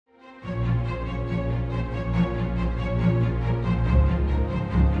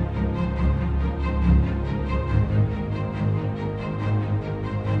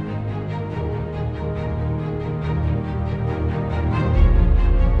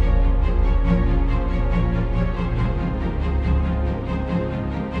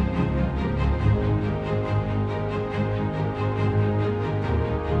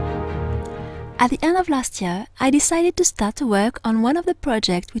At the end of last year, I decided to start to work on one of the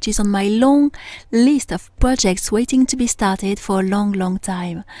projects which is on my long list of projects waiting to be started for a long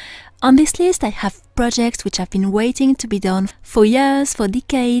time. On this list, I have projects which have been waiting to be done for years, for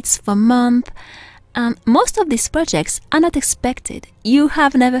decades, for months. And most of these projects are not expected. You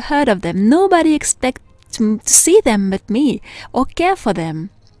have never heard of them. Nobody expects to see them but me, or care for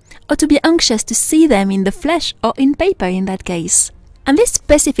them, or to be anxious to see them in the flesh or in paper in that case. And this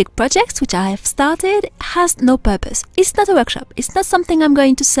specific project which I have started has no purpose. It's not a workshop. It's not something I'm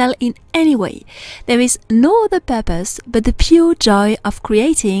going to sell in any way. There is no other purpose but the pure joy of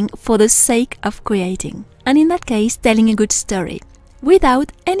creating for the sake of creating. And in that case, telling a good story,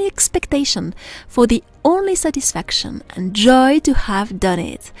 without any expectation, for the only satisfaction and joy to have done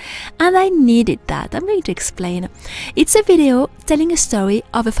it. And I needed that. I'm going to explain. It's a video telling a story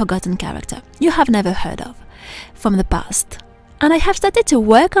of a forgotten character you have never heard of from the past. And I have started to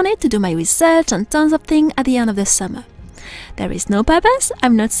work on it, to do my research and tons of things at the end of the summer. There is no purpose.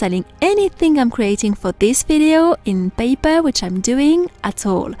 I'm not selling anything I'm creating for this video in paper, which I'm doing at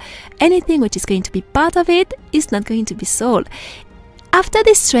all. Anything which is going to be part of it is not going to be sold. After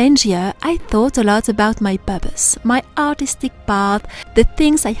this strange year, I thought a lot about my purpose, my artistic path, the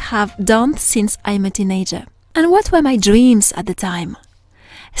things I have done since I'm a teenager. And what were my dreams at the time?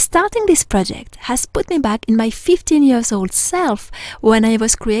 Starting this project has put me back in my 15-year-old self when I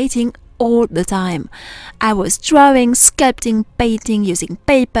was creating all the time. I was drawing, sculpting, painting, using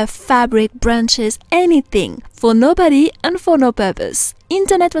paper, fabric, branches, anything, for nobody and for no purpose.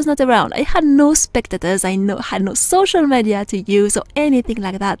 Internet was not around. I had no spectators. I had no social media to use or anything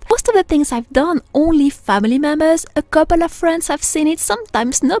like that. Most of the things I've done, only family members, a couple of friends have seen it,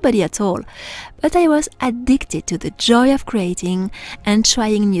 sometimes nobody at all. But I was addicted to the joy of creating and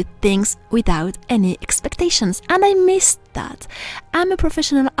trying new things without any expectations, and I missed that. I'm a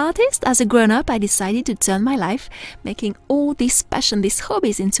professional artist. As a grown-up, I decided to turn my life, making all this passion, these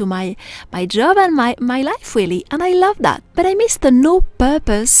hobbies into my job and my life really, and I love that. But I missed the no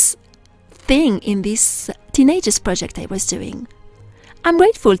purpose thing in this teenagers project I was doing. I'm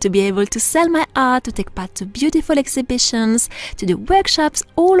grateful to be able to sell my art, to take part to beautiful exhibitions, to do workshops,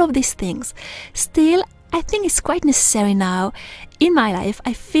 all of these things. Still, I think it's quite necessary now in my life.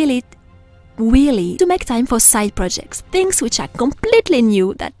 I feel it really to make time for side projects, things which are completely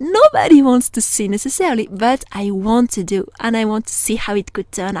new that nobody wants to see necessarily, but I want to do, and I want to see how it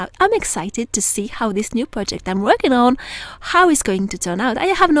could turn out. I'm excited to see how this new project I'm working on, how it's going to turn out. I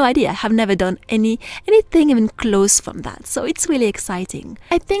have no idea. I have never done anything even close from that, so it's really exciting.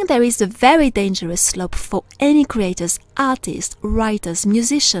 I think there is a very dangerous slope for any creators, artists, writers,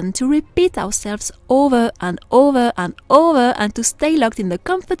 musicians to repeat ourselves over and over and over, and to stay locked in the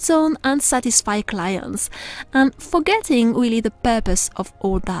comfort zone and satisfy clients, and forgetting really the purpose of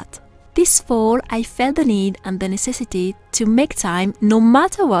all that. This fall, I felt the need and the necessity to make time, no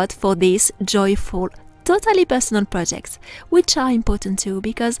matter what, for these joyful, totally personal projects, which are important too,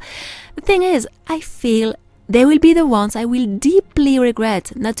 because the thing is, I feel they will be the ones I will deeply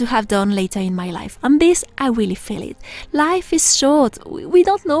regret not to have done later in my life. And this, I really feel it. Life is short. We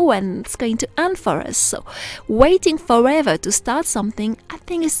don't know when it's going to end for us. So waiting forever to start something, I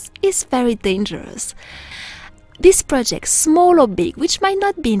think is very dangerous. These projects, small or big, which might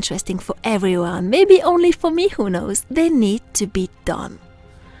not be interesting for everyone, maybe only for me, who knows, they need to be done.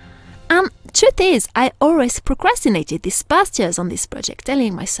 Truth is, I always procrastinated these past years on this project,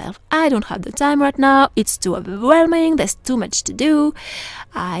 telling myself, I don't have the time right now, it's too overwhelming, there's too much to do,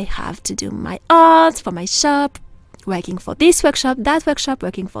 I have to do my art for my shop, working for this workshop, that workshop,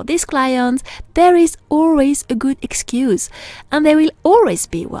 working for this client. There is always a good excuse, and there will always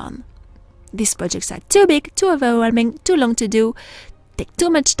be one. These projects are too big, too overwhelming, too long to do, take too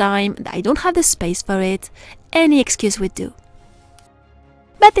much time, I don't have the space for it. Any excuse would do.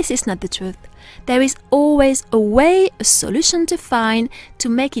 But this is not the truth. There is always a way, a solution to find to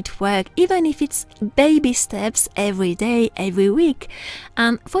make it work, even if it's baby steps every day, every week.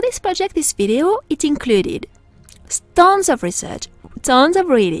 And for this project, this video, it included tons of research, tons of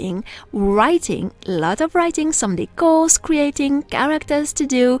reading, writing, a lot of writing, some decors, creating characters to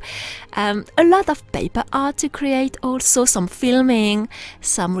do, a lot of paper art to create, also some filming,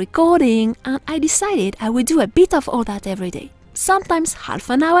 some recording, and I decided I would do a bit of all that every day. Sometimes half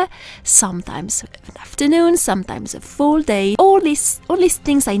an hour, sometimes an afternoon, sometimes a full day. All these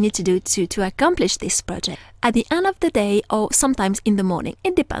things I need to do to accomplish this project. At the end of the day, or sometimes in the morning,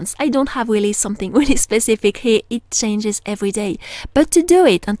 it depends. I don't have really something really specific here. It changes every day. But to do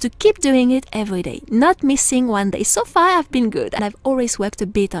it and to keep doing it every day, not missing one day. So far I've been good, and I've always worked a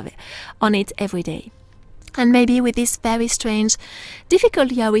bit of it on it every day. And maybe with this very strange,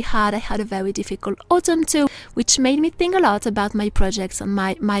 difficult year we had, I had a very difficult autumn too, which made me think a lot about my projects and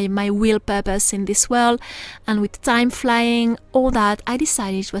my real purpose in this world. And with time flying, all that, I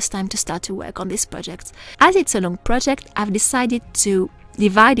decided it was time to start to work on this project. As it's a long project, I've decided to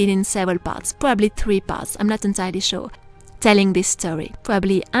divide it in several parts, probably 3 parts, I'm not entirely sure. Telling this story,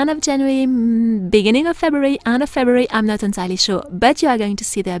 probably end of January, beginning of February, end of February, I'm not entirely sure, but you are going to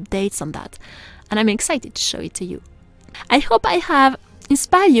see the updates on that. And I'm excited to show it to you. I hope I have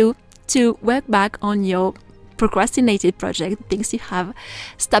inspired you to work back on your procrastinated project, things you have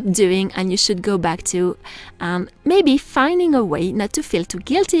stopped doing and you should go back to, and maybe finding a way not to feel too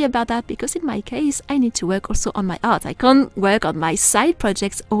guilty about that, because in my case I need to work also on my art. I can't work on my side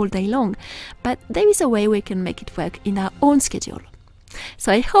projects all day long, but there is a way we can make it work in our own schedule.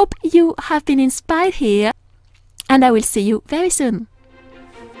 So I hope you have been inspired here, and I will see you very soon.